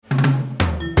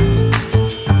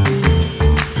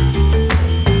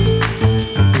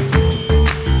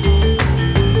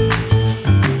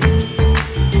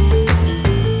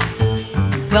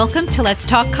Welcome to Let's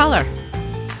Talk Color.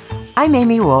 I'm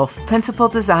Amy Wolf, Principal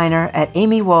Designer at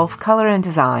Amy Wolf Color and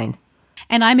Design.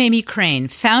 And I'm Amy Crane,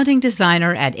 Founding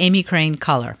Designer at Amy Crane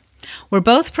Color. We're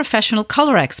both professional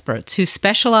color experts who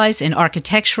specialize in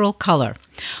architectural color.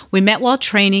 We met while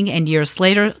training, and years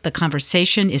later, the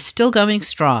conversation is still going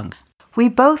strong. We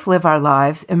both live our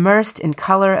lives immersed in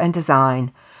color and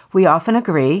design. We often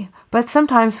agree, but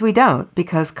sometimes we don't,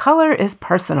 because color is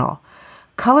personal.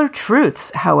 Color truths,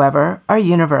 however, are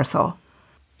universal.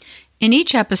 In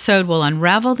each episode, we'll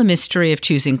unravel the mystery of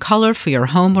choosing color for your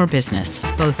home or business,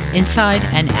 both inside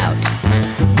and out.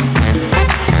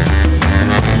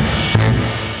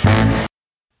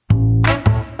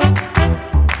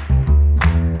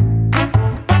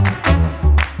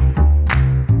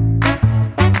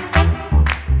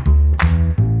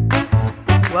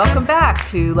 Welcome back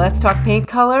to Let's Talk Paint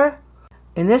Color.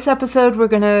 In this episode, we're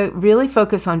going to really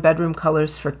focus on bedroom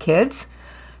colors for kids,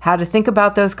 how to think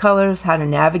about those colors, how to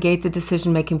navigate the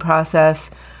decision-making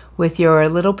process with your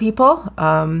little people,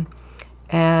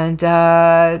 and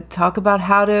talk about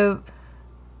how to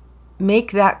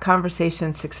make that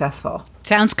conversation successful.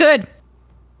 Sounds good.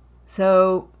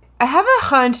 So I have a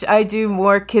hunch I do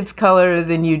more kids' color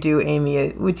than you do,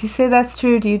 Amy. Would you say that's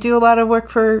true? Do you do a lot of work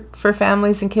for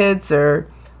families and kids, or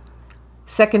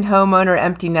second homeowner,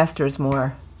 empty nesters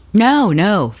more?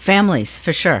 No, families,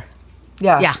 for sure.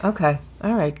 Yeah. Okay.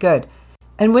 All right, good.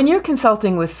 And when you're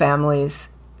consulting with families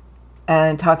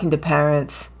and talking to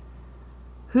parents,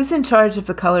 who's in charge of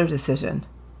the color decision?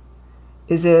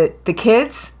 Is it the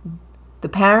kids, the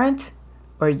parent,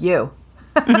 or you?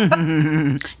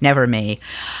 Never me.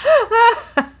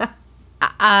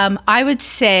 I would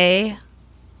say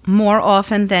more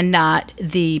often than not,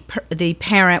 the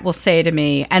parent will say to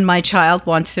me, and my child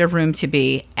wants their room to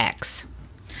be X.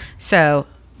 So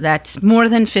that's more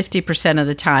than 50% of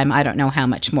the time. I don't know how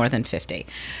much more than 50.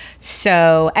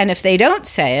 So, and if they don't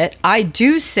say it, I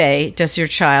do say, does your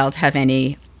child have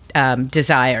any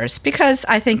desires? Because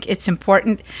I think it's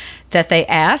important that they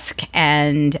ask,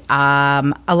 and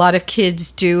a lot of kids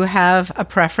do have a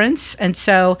preference, and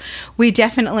so we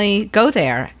definitely go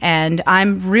there, and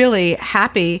I'm really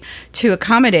happy to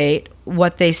accommodate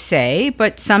what they say,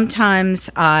 but sometimes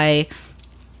I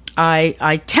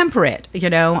temper it,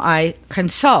 I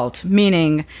consult,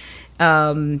 meaning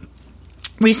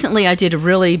recently I did a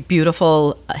really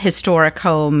beautiful historic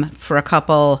home for a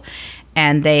couple,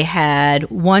 and they had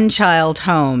one child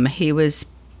home. He was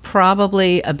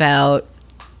probably about,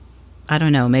 I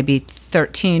don't know, maybe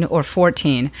 13 or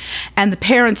 14. And the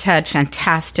parents had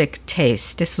fantastic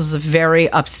taste. This was a very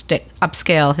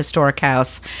upscale historic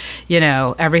house.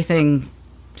 Everything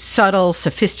subtle,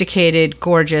 sophisticated,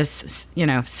 gorgeous,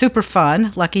 super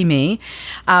fun. Lucky me.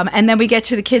 And then we get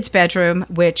to the kids' bedroom,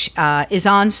 which is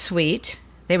en suite.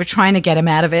 They were trying to get him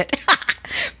out of it,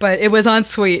 but it was en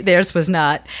suite. Theirs was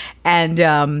not. And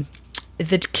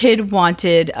the kid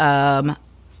wanted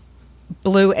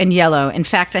blue and yellow. In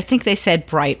fact, I think they said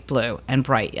bright blue and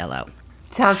bright yellow.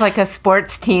 Sounds like a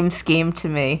sports team scheme to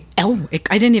me. Oh,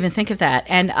 I didn't even think of that.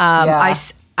 And Yeah.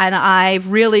 I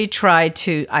really tried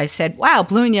to, I said, wow,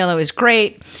 blue and yellow is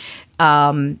great.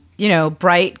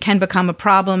 Bright can become a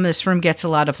problem. This room gets a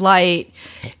lot of light.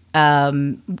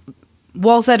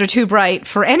 Walls that are too bright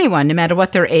for anyone, no matter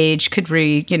what their age, could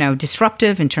be,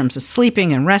 disruptive in terms of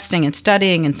sleeping and resting and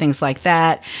studying and things like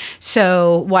that.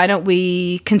 So why don't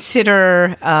we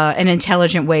consider an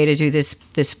intelligent way to do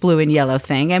this blue and yellow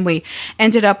thing? And we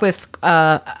ended up with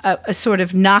a sort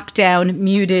of knockdown,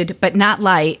 muted, but not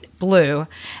light blue,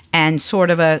 and sort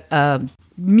of a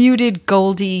muted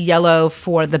goldy yellow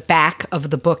for the back of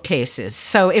the bookcases.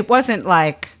 So it wasn't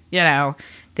like,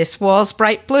 this wall's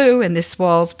bright blue and this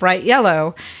wall's bright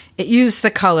yellow. It used the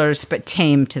colors, but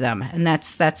tamed them. And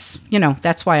that's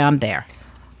why I'm there.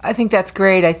 I think that's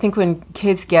great. I think when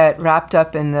kids get wrapped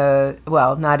up in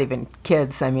not even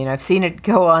kids. I mean, I've seen it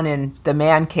go on in the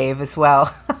man cave as well.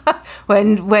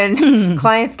 when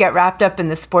clients get wrapped up in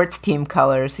the sports team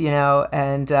colors,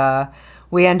 and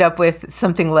we end up with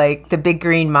something like the big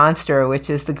green monster, which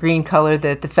is the green color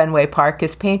that the Fenway Park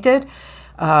is painted.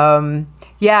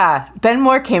 Ben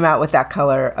Moore came out with that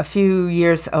color a few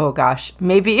years,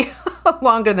 maybe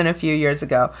longer than a few years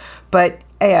ago. But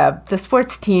the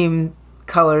sports team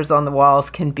colors on the walls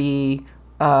can be,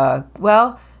 not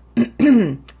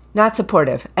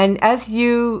supportive. And as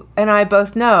you and I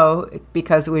both know,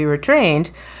 because we were trained,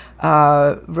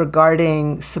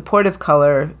 regarding supportive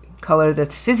color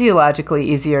that's physiologically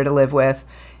easier to live with,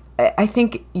 I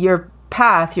think your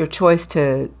choice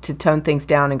to tone things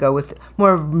down and go with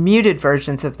more muted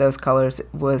versions of those colors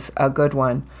was a good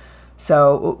one.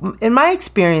 So in my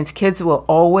experience, kids will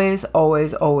always,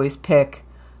 always, always pick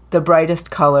the brightest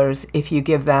colors if you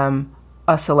give them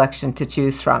a selection to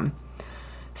choose from.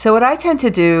 So what I tend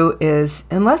to do is,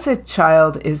 unless a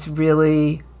child is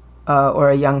really,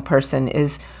 or a young person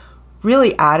is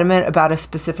really adamant about a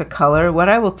specific color, what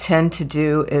I will tend to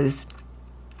do is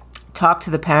talk to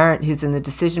the parent who's in the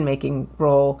decision-making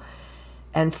role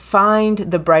and find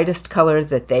the brightest color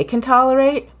that they can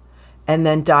tolerate, and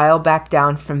then dial back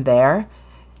down from there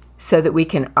so that we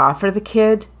can offer the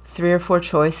kid 3 or 4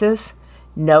 choices,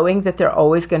 knowing that they're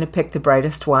always going to pick the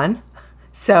brightest one.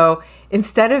 So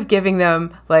instead of giving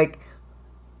them, like,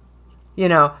 you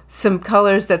know, some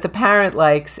colors that the parent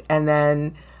likes and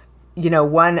then, you know,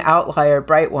 one outlier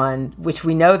bright one, which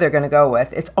we know they're going to go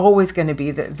with, it's always going to be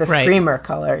the Right. screamer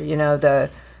color, you know, the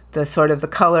sort of the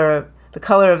color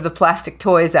of the plastic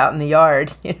toys out in the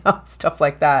yard, you know, stuff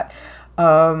like that.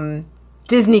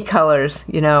 Disney colors,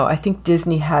 you know, I think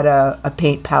Disney had a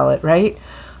paint palette, right,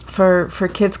 for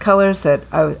kids' colors that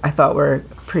I thought were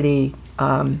pretty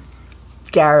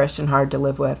garish and hard to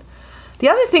live with. The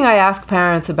other thing I ask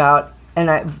parents about, and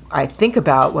I think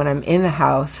about when I'm in the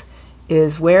house,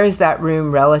 is where is that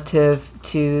room relative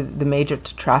to the major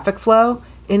traffic flow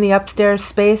in the upstairs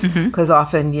space? Because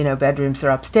often, you know, bedrooms are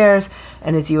upstairs.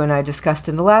 And as you and I discussed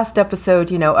in the last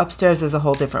episode, you know, upstairs is a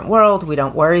whole different world. We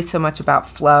don't worry so much about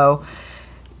flow.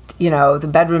 You know, the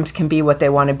bedrooms can be what they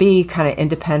want to be, kind of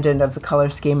independent of the color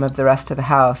scheme of the rest of the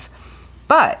house.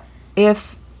 But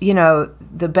if, you know,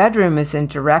 the bedroom is in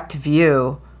direct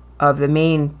view of the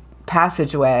main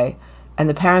passageway and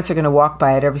the parents are going to walk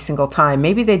by it every single time,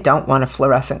 maybe they don't want a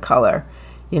fluorescent color,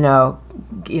 you know,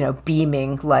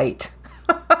 beaming light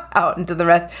out into the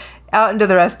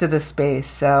rest of the space.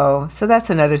 So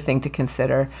that's another thing to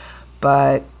consider.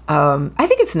 But I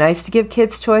think it's nice to give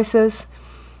kids choices.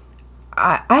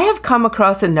 I have come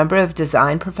across a number of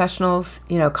design professionals,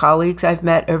 you know, colleagues I've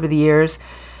met over the years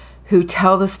who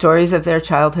tell the stories of their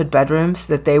childhood bedrooms,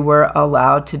 that they were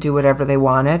allowed to do whatever they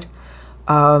wanted.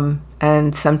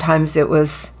 And sometimes it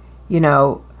was, you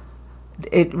know,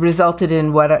 it resulted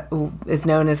in what is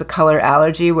known as a color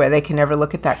allergy, where they can never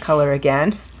look at that color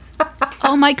again.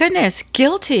 Oh my goodness,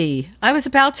 guilty. I was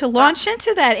about to launch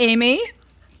into that, Amy.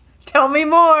 Tell me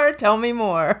more. Tell me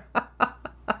more.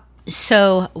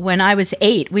 So when I was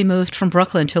 8, we moved from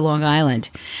Brooklyn to Long Island,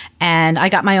 and I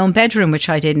got my own bedroom, which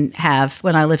I didn't have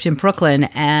when I lived in Brooklyn,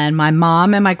 and my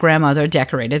mom and my grandmother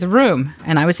decorated the room,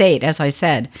 and I was 8, as I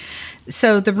said.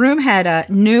 So the room had a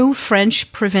new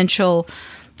French provincial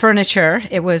furniture.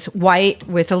 It was white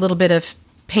with a little bit of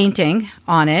painting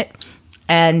on it,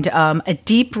 and a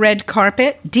deep red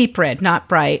carpet, deep red, not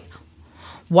bright,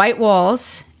 white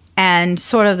walls. And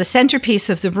sort of the centerpiece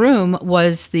of the room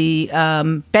was the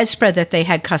bedspread that they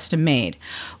had custom made,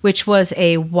 which was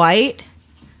a white,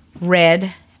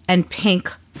 red, and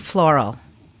pink floral.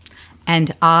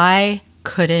 And I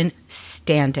couldn't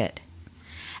stand it.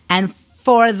 And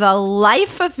for the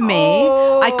life of me,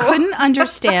 I couldn't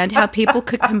understand how people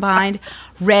could combine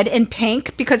red and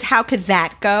pink, because how could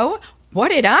that go? What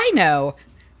did I know?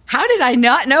 How did I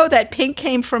not know that pink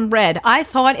came from red? I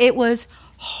thought it was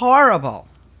horrible.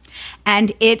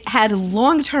 And it had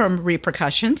long-term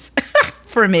repercussions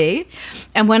for me.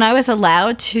 And when I was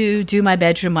allowed to do my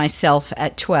bedroom myself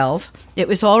at 12, it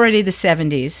was already the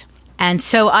 70s. And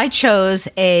so I chose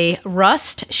a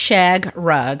rust shag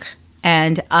rug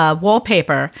and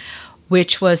wallpaper,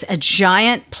 which was a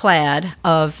giant plaid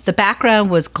of, the background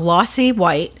was glossy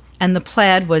white, and the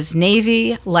plaid was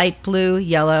navy, light blue,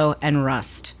 yellow, and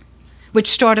rust, which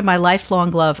started my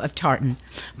lifelong love of tartan.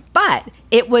 But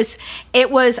it was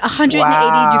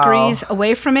 180 degrees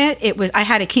away from it. I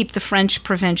had to keep the French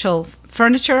provincial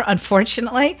furniture,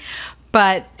 unfortunately.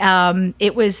 But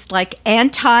it was like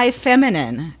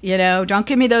anti-feminine, you know. Don't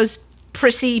give me those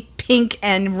prissy pink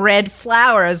and red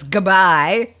flowers.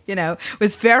 Goodbye. You know, it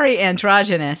was very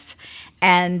androgynous.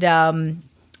 And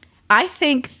I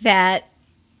think that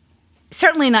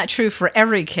certainly not true for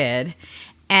every kid.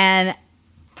 And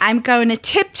I'm going to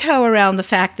tiptoe around the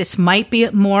fact this might be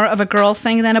more of a girl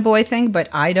thing than a boy thing, but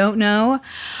I don't know.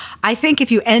 I think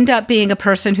if you end up being a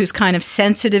person who's kind of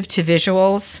sensitive to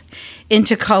visuals,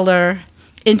 into color,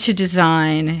 into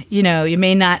design, you know, you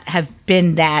may not have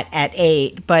been that at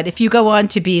 8, but if you go on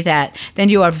to be that, then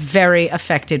you are very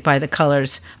affected by the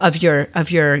colors of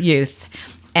your youth.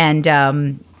 And,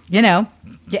 you know,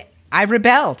 I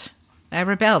rebelled.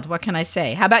 What can I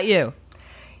say? How about you?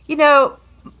 You know,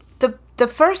 the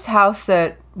first house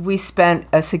that we spent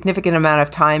a significant amount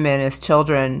of time in as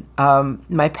children,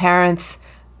 my parents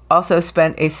also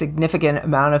spent a significant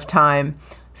amount of time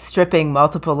stripping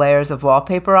multiple layers of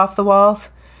wallpaper off the walls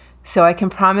So I can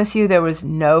promise you there was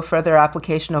no further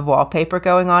application of wallpaper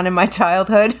going on in my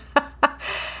childhood.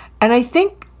 And I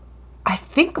think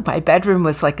my bedroom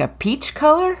was like a peach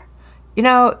color. You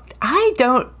know, I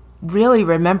don't really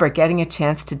remember getting a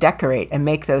chance to decorate and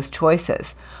make those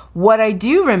choices. What I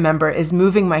do remember is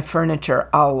moving my furniture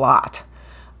a lot.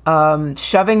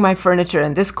 Shoving my furniture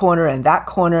in this corner and that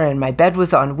corner, and my bed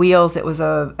was on wheels. It was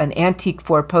an antique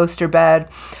 4-poster bed.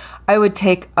 I would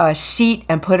take a sheet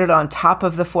and put it on top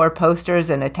of the 4 posters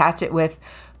and attach it with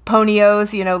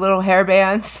ponios, you know, little hair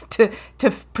bands to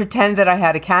pretend that I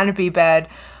had a canopy bed.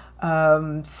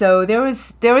 So there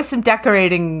was some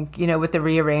decorating, you know, with the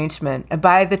rearrangement. And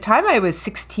by the time I was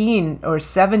 16 and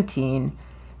 17,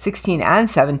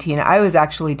 I was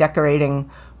actually decorating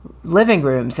living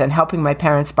rooms and helping my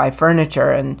parents buy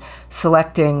furniture and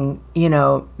selecting, you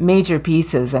know, major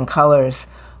pieces and colors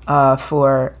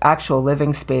for actual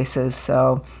living spaces.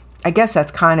 So I guess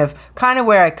that's kind of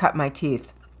where I cut my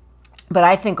teeth. But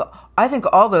I think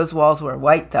all those walls were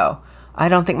white, though. I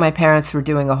don't think my parents were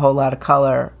doing a whole lot of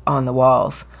color on the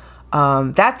walls.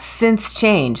 That's since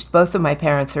changed. Both of my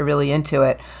parents are really into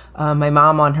it. My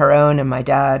mom on her own, and my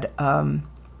dad,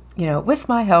 you know, with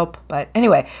my help. But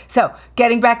anyway, so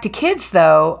getting back to kids,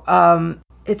 though,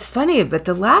 it's funny, but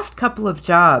the last couple of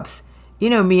jobs, you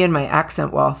know me and my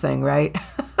accent wall thing, right?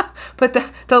 But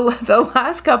the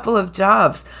last couple of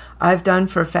jobs I've done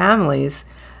for families,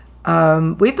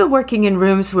 we've been working in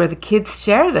rooms where the kids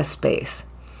share the space.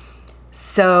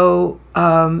 So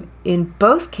in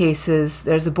both cases,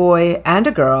 there's a boy and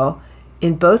a girl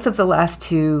in both of the last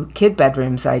 2 kid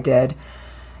bedrooms I did.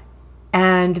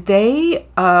 And they,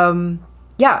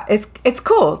 it's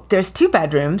cool. There's 2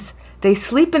 bedrooms. They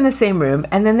sleep in the same room,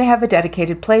 and then they have a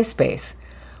dedicated play space,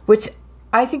 which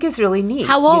I think is really neat.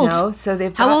 How old? You know?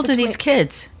 So How old are these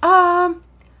kids? They're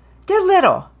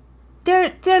little.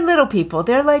 They're little people.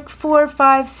 They're like 4,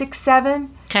 5, 6,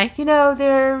 7. Okay. You know,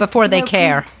 they're Before they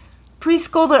care.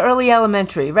 Preschool to early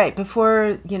elementary, right?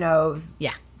 Before, you know.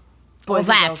 Yeah. Boys Well, and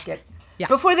that. girls get. Yeah.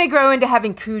 Before they grow into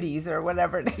having cooties or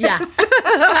whatever it is. Yeah.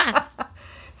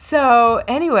 So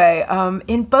anyway,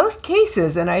 in both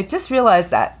cases, and I just realized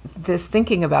that this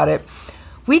thinking about it,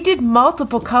 we did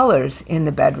multiple colors in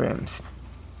the bedrooms.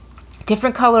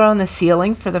 Different color on the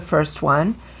ceiling for the first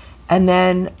one, and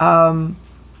then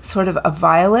sort of a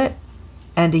violet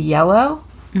and a yellow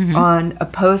on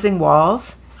opposing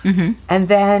walls. Mm-hmm. And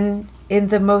then in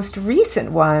the most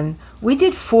recent one, we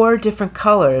did 4 different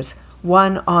colors,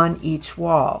 one on each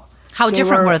wall. How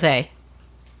different were they?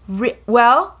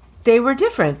 Well, they were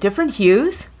different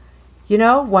hues. You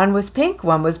know, one was pink,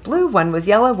 one was blue, one was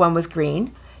yellow, one was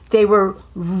green. They were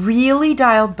really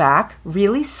dialed back,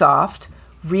 really soft,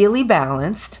 really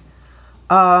balanced.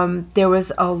 There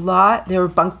were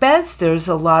bunk beds, there's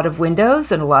a lot of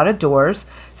windows and a lot of doors,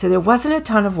 so there wasn't a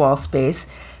ton of wall space.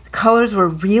 The colors were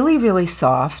really, really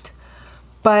soft,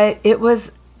 but it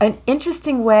was an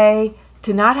interesting way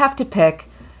to not have to pick,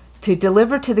 to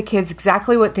deliver to the kids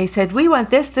exactly what they said. We want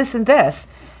this, this, and this.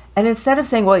 And instead of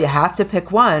saying, well, you have to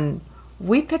pick one,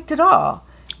 we picked it all.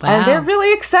 Wow. And they're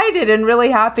really excited and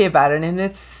really happy about it. And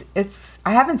it's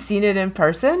I haven't seen it in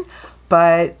person,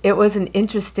 but it was an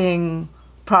interesting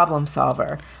problem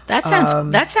solver. That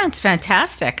sounds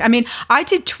fantastic. I mean, I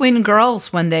did twin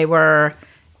girls when they were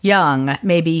young,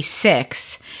 maybe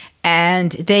 6,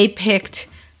 and they picked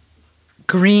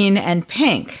green and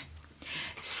pink.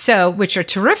 So, which are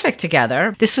terrific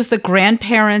together. This was the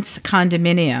grandparents'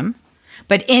 condominium,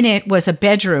 but in it was a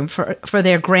bedroom for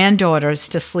their granddaughters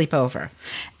to sleep over.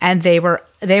 And they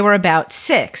were about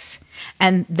 6.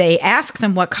 And they asked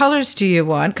them, what colors do you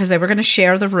want? Because they were going to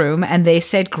share the room. And they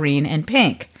said green and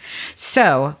pink.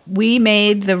 So we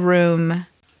made the room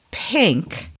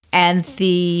pink. And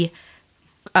the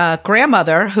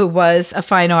grandmother, who was a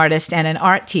fine artist and an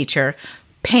art teacher,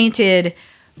 painted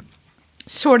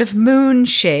sort of moon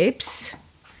shapes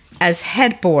as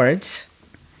headboards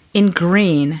in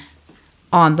green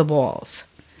on the walls.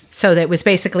 So that was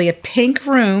basically a pink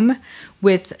room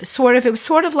with it was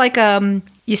sort of like,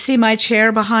 you see my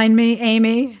chair behind me,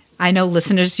 Amy? I know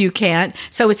listeners, you can't.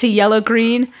 So it's a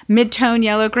yellow-green, mid-tone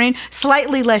yellow-green,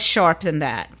 slightly less sharp than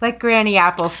that. Like Granny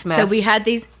Applesmith. So we had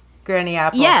these. Granny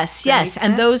Apple. Yes, Granny yes.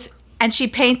 Smith? And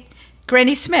she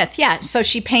Granny Smith, yeah. So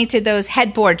she painted those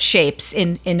headboard shapes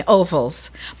in ovals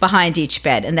behind each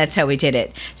bed, and that's how we did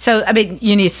it. So, I mean,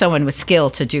 you need someone with skill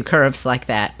to do curves like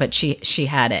that, but she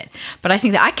had it. But I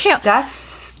think that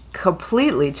That's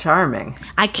completely charming.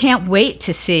 I can't wait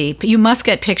to see. You must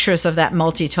get pictures of that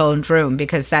multi-toned room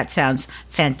because that sounds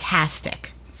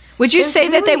fantastic. Would you say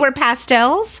that they were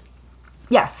pastels?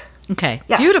 Yes. Okay.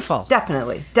 Yes, Beautiful.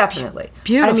 Definitely.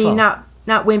 Beautiful. I mean,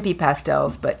 not wimpy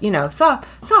pastels, but,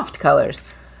 soft colors.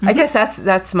 I guess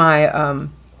that's my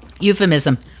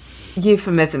Euphemism.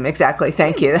 euphemism. Exactly.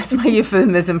 Thank you. That's my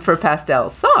euphemism for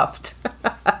pastels. Soft.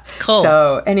 Cool.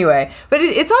 So anyway, but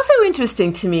it's also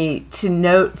interesting to me to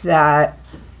note that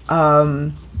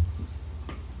I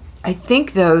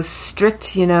think those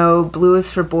strict, blue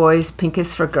is for boys, pink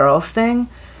is for girls thing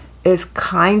is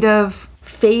kind of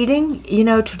fading.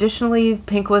 Traditionally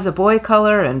pink was a boy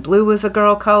color and blue was a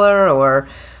girl color, or,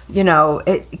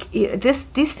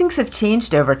 these things have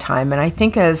changed over time. And I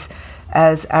think as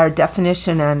our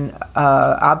definition and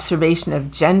observation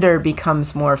of gender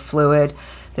becomes more fluid,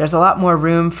 there's a lot more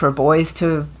room for boys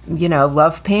to,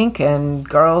 love pink and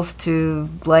girls to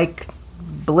like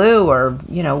blue or,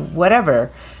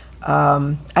 whatever.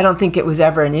 I don't think it was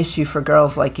ever an issue for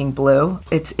girls liking blue.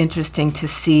 It's interesting to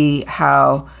see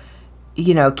how,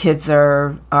 kids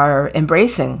are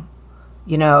embracing,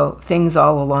 things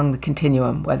all along the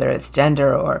continuum, whether it's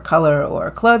gender or color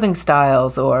or clothing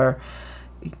styles or,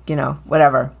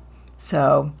 whatever.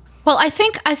 So... Well, I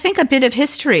think a bit of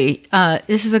history,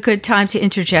 this is a good time to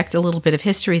interject a little bit of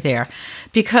history there,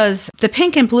 because the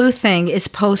pink and blue thing is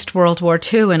post-World War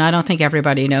II, and I don't think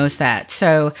everybody knows that.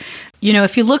 So,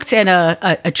 if you looked at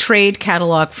a trade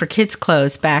catalog for kids'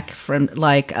 clothes back from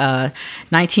 1910s,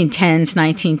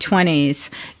 1920s,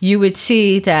 you would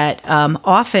see that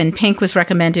often pink was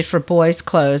recommended for boys'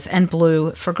 clothes and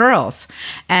blue for girls.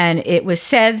 And it was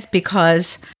said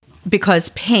because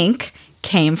pink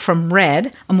came from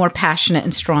red, a more passionate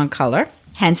and strong color,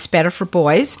 hence better for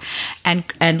boys,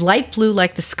 and light blue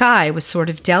like the sky was sort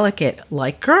of delicate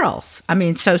like girls. I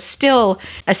mean, so still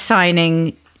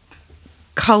assigning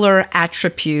color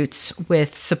attributes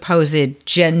with supposed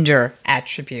gender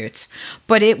attributes,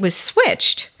 but it was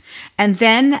switched. And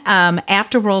then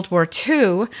after World War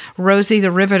II, Rosie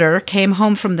the Riveter came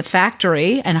home from the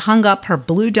factory and hung up her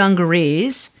blue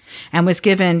dungarees and was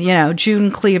given, June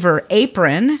Cleaver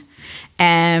apron.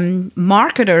 And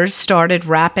marketers started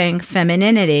wrapping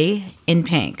femininity in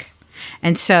pink.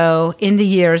 And so in the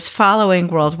years following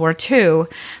World War II,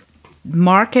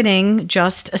 marketing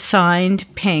just assigned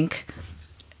pink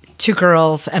to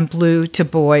girls and blue to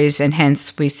boys. And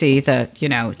hence we see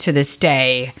to this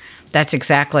day, that's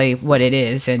exactly what it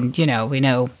is. And, we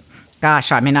know,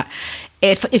 gosh, I mean,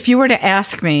 if you were to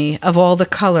ask me of all the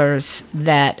colors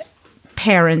that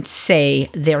parents say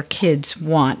their kids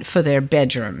want for their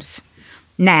bedrooms,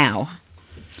 now,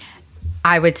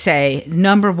 I would say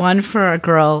number one for a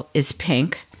girl is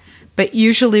pink, but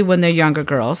usually when they're younger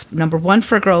girls, number one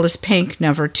for a girl is pink,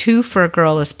 number two for a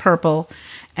girl is purple,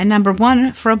 and number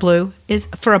one for a boy is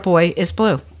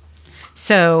blue.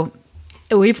 So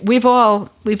we've all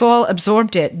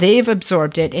absorbed it. They've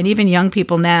absorbed it, and even young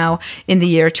people now in the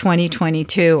year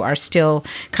 2022 are still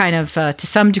kind of to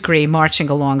some degree marching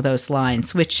along those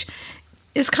lines, which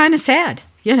is kind of sad,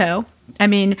 I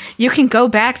mean, you can go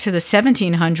back to the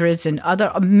 1700s and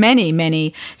other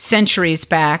many centuries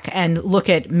back and look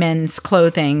at men's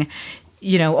clothing,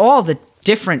 all the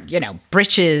different,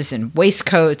 breeches and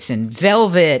waistcoats and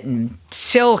velvet and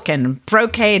silk and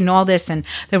brocade and all this. And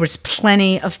there was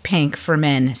plenty of pink for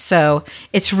men. So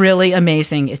it's really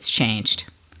amazing. It's changed.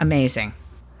 Amazing.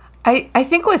 I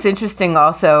think what's interesting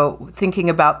also, thinking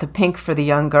about the pink for the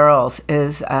young girls,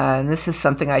 is, and this is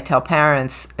something I tell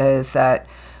parents, is that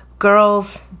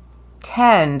girls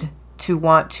tend to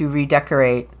want to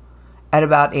redecorate at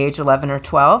about age 11 or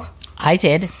 12. I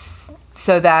did.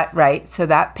 So that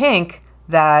pink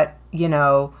that,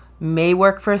 may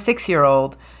work for a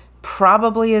 6-year-old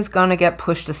probably is going to get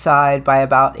pushed aside by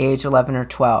about age 11 or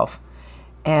 12.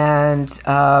 And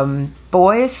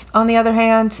boys, on the other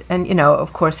hand, and,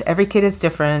 of course, every kid is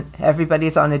different.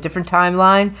 Everybody's on a different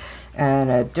timeline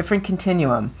and a different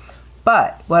continuum.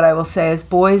 But what I will say is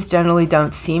boys generally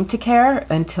don't seem to care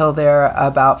until they're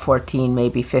about 14,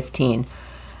 maybe 15.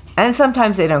 And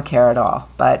sometimes they don't care at all.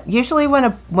 But usually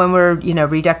when we're,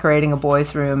 redecorating a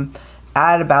boy's room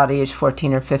at about age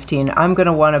 14 or 15, I'm going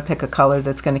to want to pick a color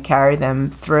that's going to carry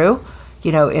them through,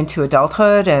 into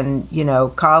adulthood and,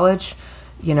 college,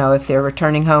 if they're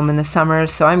returning home in the summer.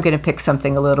 So I'm going to pick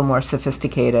something a little more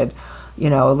sophisticated,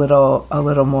 a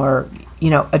little more,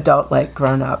 adult-like,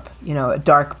 grown-up, a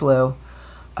dark blue.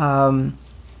 And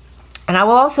I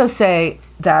will also say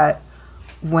that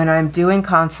when I'm doing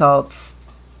consults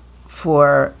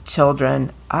for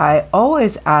children, I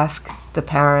always ask the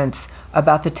parents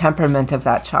about the temperament of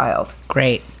that child.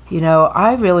 Great.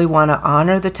 I really want to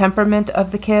honor the temperament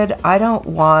of the kid. I don't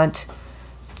want,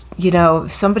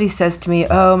 if somebody says to me,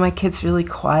 oh, my kid's really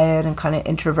quiet and kind of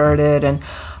introverted, and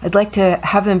I'd like to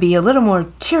have them be a little more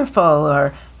cheerful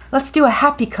or let's do a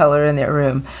happy color in their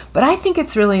room. But I think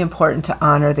it's really important to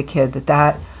honor the kid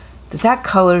that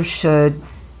color should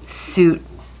suit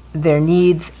their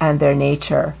needs and their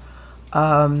nature.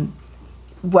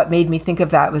 What made me think of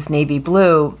that was navy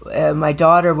blue. My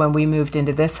daughter, when we moved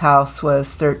into this house,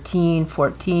 was 13,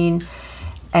 14,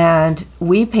 and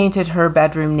we painted her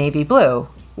bedroom navy blue.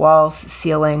 Walls,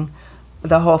 ceiling,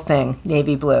 the whole thing,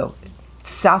 navy blue.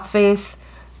 South face,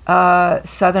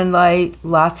 southern light,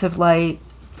 lots of light,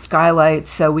 skylights,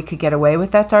 so we could get away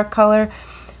with that dark color.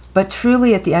 But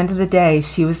truly, at the end of the day,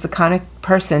 she was the kind of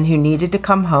person who needed to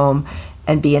come home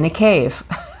and be in a cave,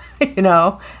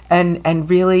 and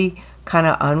really kind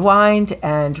of unwind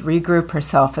and regroup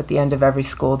herself at the end of every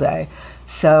school day.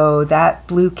 So that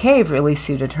blue cave really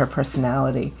suited her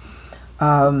personality.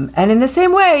 And in the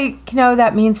same way,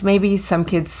 that means maybe some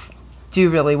kids do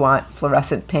really want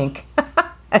fluorescent pink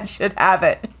and should have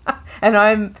it. And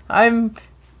I'm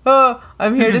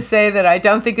here to say that I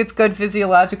don't think it's good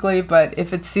physiologically, but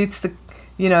if it suits the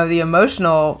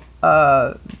emotional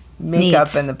makeup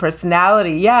Neat. and the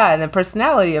personality, and the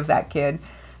personality of that kid,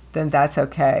 then that's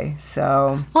okay.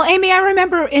 So, Well, Amy, I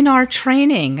remember in our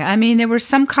training, there was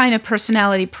some kind of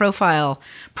personality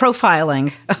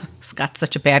profiling. It's got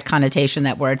such a bad connotation,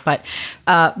 that word, but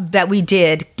that we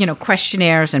did,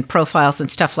 questionnaires and profiles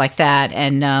and stuff like that.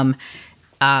 And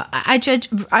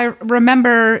I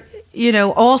remember,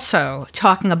 also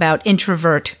talking about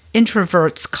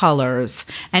introverts' colors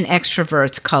and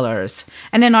extroverts' colors.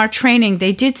 And in our training,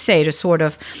 they did say to sort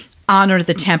of honor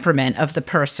the temperament of the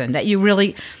person, that you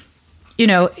really,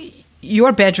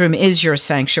 your bedroom is your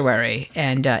sanctuary.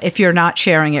 And if you're not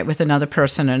sharing it with another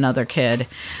person, another kid,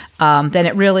 then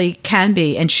it really can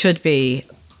be and should be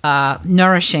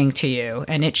nourishing to you.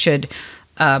 And it should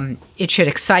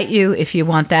excite you if you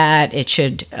want that. It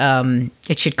should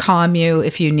calm you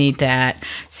if you need that.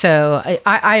 So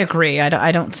I agree.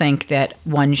 I don't think that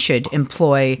one should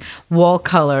employ wall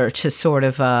color to sort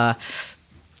of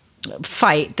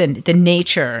fight the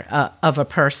nature of a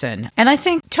person. And I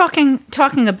think talking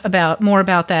about more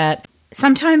about that,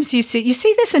 sometimes you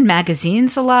see this in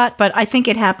magazines a lot, but I think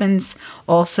it happens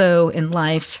also in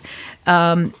life.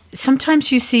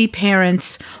 Sometimes you see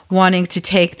parents wanting to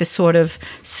take the sort of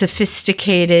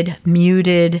sophisticated,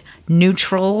 muted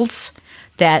neutrals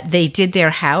that they did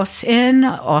their house in,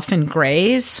 often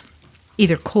grays,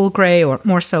 either cool gray or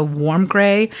more so warm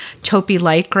gray, taupey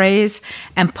light grays,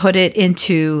 and put it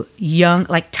into young,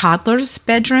 like toddlers'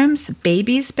 bedrooms,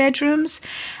 babies' bedrooms.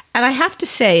 And I have to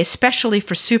say, especially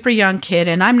for super young kid,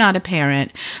 and I'm not a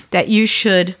parent, that you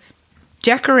should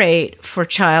decorate for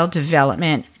child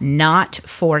development, not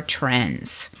for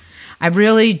trends. I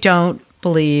really don't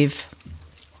believe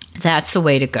that's the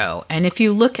way to go. And if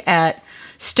you look at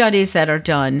studies that are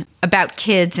done about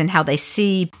kids and how they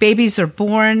see babies are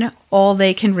born, all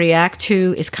they can react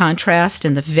to is contrast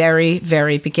in the very,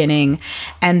 very beginning,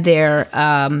 and their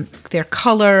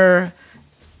color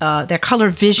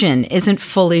vision isn't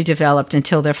fully developed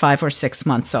until they're 5 or 6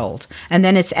 months old. And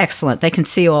then it's excellent. They can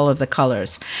see all of the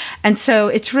colors. And so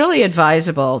it's really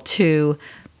advisable to,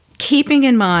 keeping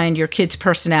in mind your kid's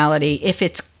personality, if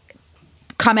it's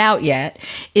come out yet,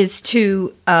 is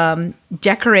to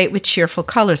decorate with cheerful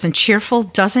colors. And cheerful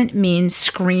doesn't mean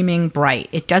screaming bright.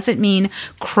 It doesn't mean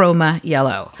chroma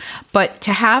yellow. But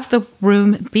to have the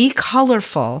room be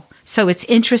colorful, so it's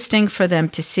interesting for them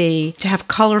to see, to have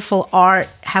colorful art,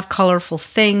 have colorful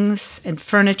things and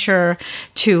furniture,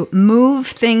 to move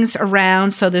things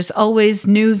around so there's always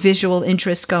new visual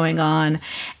interest going on.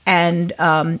 And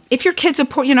if your kids are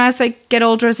poor, as they get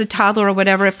older, as a toddler or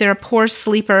whatever, if they're a poor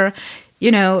sleeper,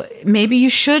 maybe you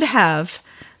should have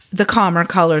the calmer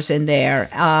colors in there.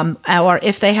 Or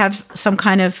if they have some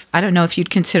kind of, I don't know if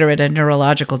you'd consider it a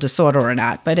neurological disorder or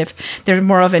not, but if they're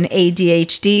more of an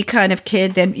ADHD kind of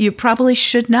kid, then you probably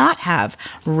should not have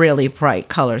really bright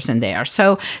colors in there.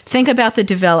 So think about the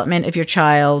development of your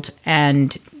child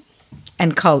and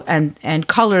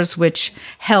colors which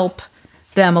help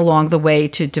them along the way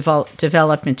to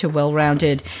develop into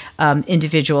well-rounded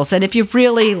individuals. And if you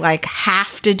really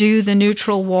have to do the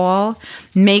neutral wall,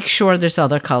 make sure there's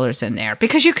other colors in there,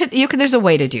 because you could there's a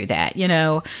way to do that.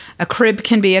 A crib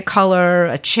can be a color,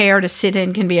 a chair to sit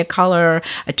in can be a color,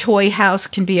 a toy house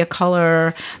can be a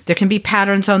color. There can be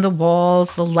patterns on the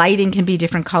walls. The lighting can be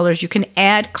different colors. You can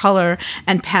add color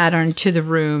and pattern to the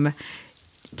room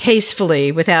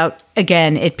tastefully without,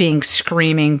 again, it being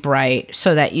screaming bright,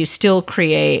 so that you still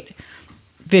create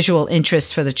visual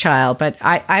interest for the child. But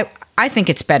I think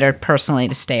it's better personally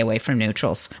to stay away from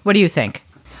neutrals. What do you think?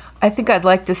 I think I'd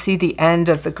like to see the end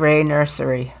of the gray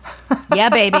nursery. Yeah,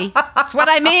 baby. That's what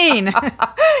I mean.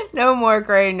 No more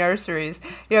gray nurseries.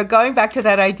 Going back to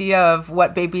that idea of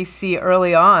what babies see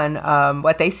early on,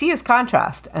 what they see is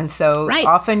contrast. And so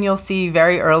often you'll see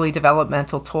very early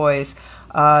developmental toys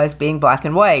as being black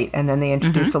and white, and then they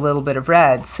introduce a little bit of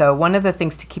red. So one of the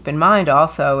things to keep in mind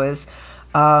also is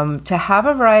to have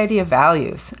a variety of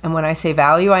values. And when I say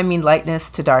value, I mean lightness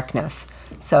to darkness.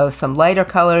 So some lighter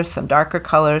colors, some darker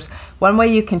colors. One way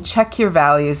you can check your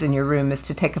values in your room is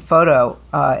to take a photo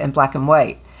in black and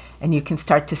white. And you can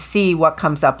start to see what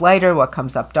comes up lighter, what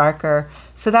comes up darker.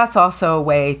 So that's also a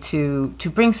way to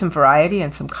bring some variety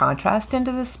and some contrast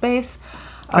into the space.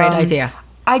 Great idea.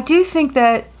 I do think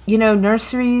that,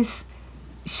 nurseries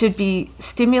should be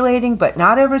stimulating, but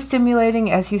not overstimulating,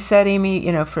 as you said,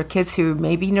 Amy, for kids who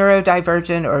may be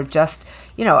neurodivergent or just,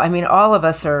 all of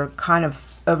us are kind of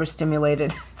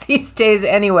overstimulated these days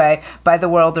anyway by the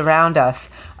world around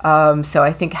us. So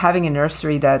I think having a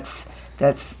nursery that's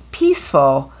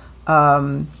peaceful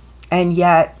and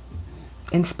yet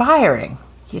inspiring,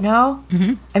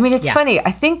 Mm-hmm. I mean, it's funny.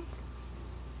 I think,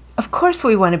 of course,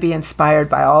 we want to be inspired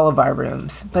by all of our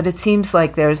rooms, but it seems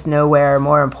like there's nowhere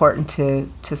more important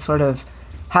to sort of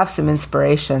have some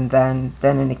inspiration than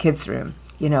in a kid's room.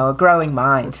 A growing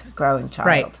mind, a growing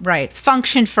child. Right.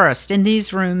 Function first in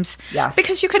these rooms. Yes.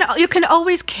 Because you can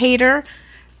always cater,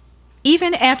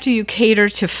 even after you cater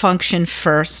to function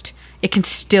first, it can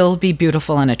still be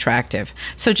beautiful and attractive.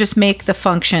 So just make the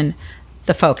function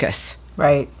the focus.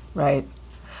 Right.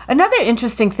 Another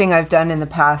interesting thing I've done in the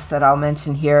past that I'll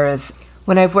mention here is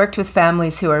when I've worked with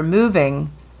families who are moving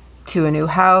to a new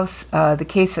house, the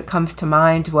case that comes to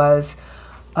mind was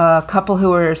a couple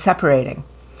who were separating.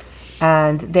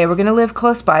 And they were going to live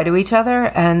close by to each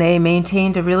other, and they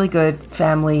maintained a really good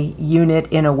family unit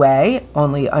in a way,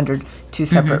 only under two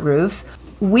separate roofs.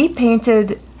 We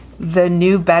painted the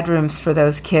new bedrooms for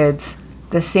those kids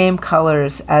the same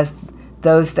colors as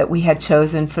those that we had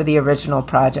chosen for the original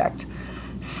project,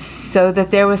 so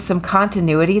that there was some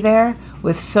continuity there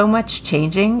with so much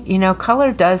changing.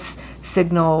 Color does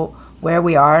signal where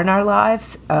we are in our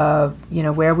lives,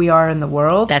 where we are in the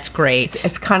world. That's great.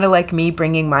 It's kind of like me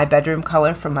bringing my bedroom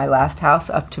color from my last house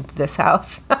up to this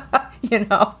house.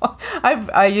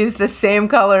 I use the same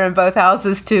color in both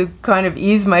houses to kind of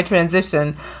ease my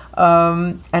transition.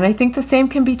 And I think the same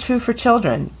can be true for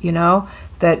children,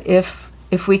 that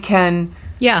if we can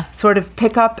sort of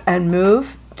pick up and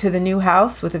move to the new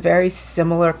house with a very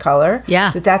similar color,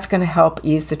 that's going to help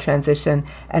ease the transition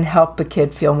and help the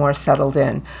kid feel more settled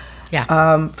in.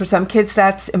 Yeah. For some kids,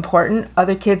 that's important.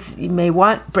 Other kids may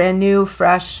want brand new,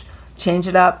 fresh, change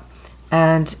it up.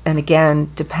 And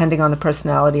again, depending on the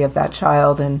personality of that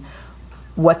child and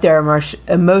what their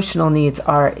emotional needs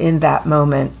are in that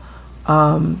moment,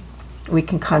 we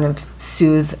can kind of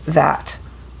soothe that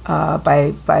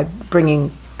by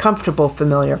bringing comfortable,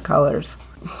 familiar colors.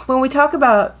 When we talk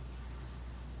about,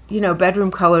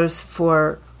 bedroom colors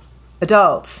for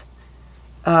adults,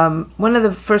 one of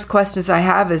the first questions I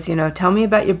have is, tell me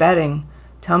about your bedding,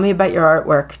 tell me about your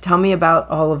artwork, tell me about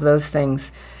all of those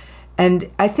things.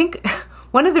 And I think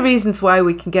one of the reasons why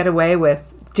we can get away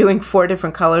with doing 4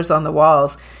 different colors on the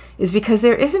walls is because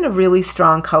there isn't a really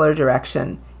strong color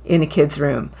direction in a kid's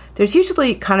room. There's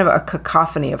usually kind of a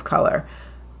cacophony of color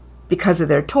because of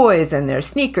their toys and their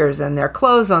sneakers and their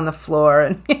clothes on the floor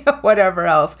and whatever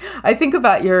else. I think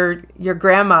about your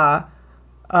grandma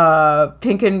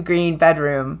pink and green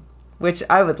bedroom, which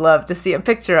I would love to see a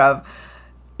picture of.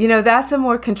 That's a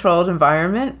more controlled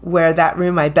environment where that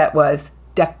room, I bet, was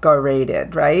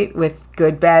decorated, right? With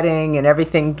good bedding and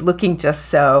everything looking just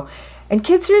so. And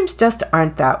kids' rooms just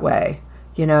aren't that way,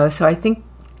 So I think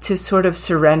to sort of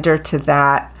surrender to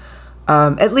that,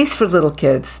 at least for little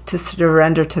kids, to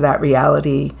surrender to that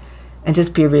reality and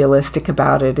just be realistic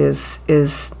about it is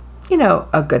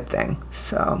a good thing.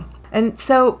 So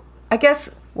I guess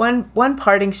one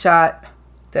parting shot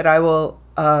that I will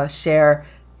share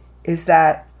is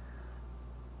that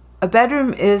a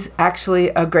bedroom is actually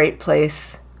a great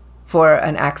place for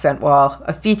an accent wall,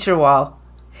 a feature wall.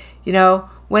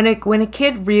 When a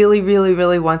kid really, really,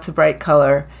 really wants a bright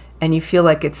color and you feel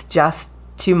like it's just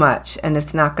too much and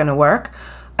it's not going to work,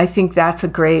 I think that's a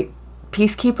great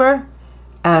peacekeeper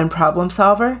and problem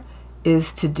solver,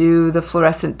 is to do the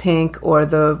fluorescent pink or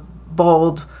the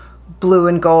bold blue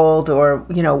and gold or,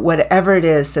 whatever it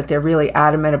is that they're really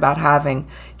adamant about having.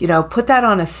 Put that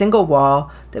on a single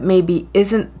wall that maybe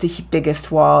isn't the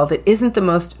biggest wall, that isn't the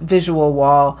most visual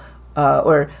wall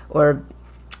or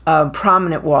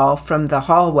prominent wall from the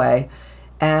hallway,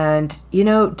 and,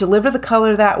 deliver the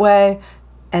color that way.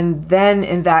 And then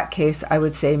in that case, I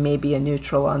would say maybe a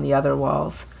neutral on the other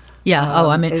walls. Yeah.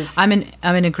 I'm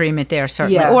in agreement there,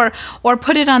 certainly. Yeah. Or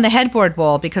put it on the headboard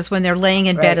wall, because when they're laying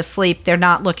in bed Right. asleep, they're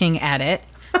not looking at it,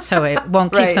 so it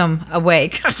won't keep Right. them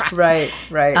awake. Right.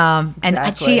 And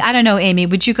Exactly. gee, I don't know, Amy,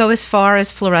 would you go as far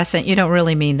as fluorescent? You don't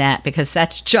really mean that, because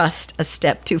that's just a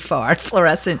step too far.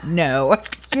 Fluorescent, no.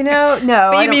 No. But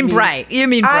I you don't mean bright. You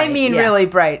mean bright. I mean yeah. really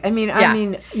bright.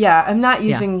 I'm not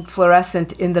using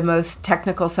fluorescent in the most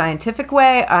technical, scientific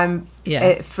way.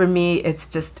 For me, it's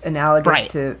just analogous Bright.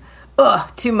 to,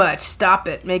 too much. Stop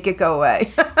it. Make it go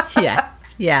away.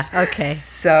 Yeah. Okay.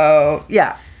 So,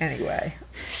 yeah. Anyway.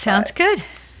 Sounds good.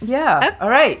 Yeah. All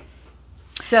right.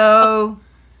 So,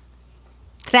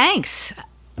 Thanks.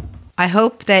 I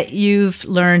hope that you've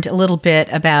learned a little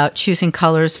bit about choosing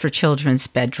colors for children's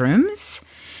bedrooms.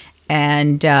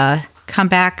 And come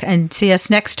back and see us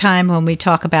next time when we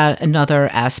talk about another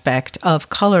aspect of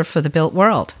color for the built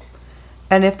world.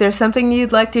 and if there's something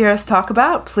you'd like to hear us talk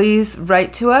about, please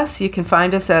write to us. You can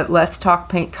find us at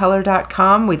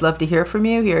letstalkpaintcolor.com. We'd love to hear from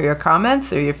you, hear your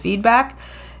comments or your feedback,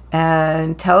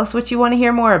 and tell us what you want to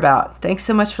hear more about. Thanks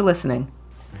so much for listening.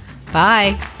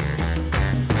 Bye.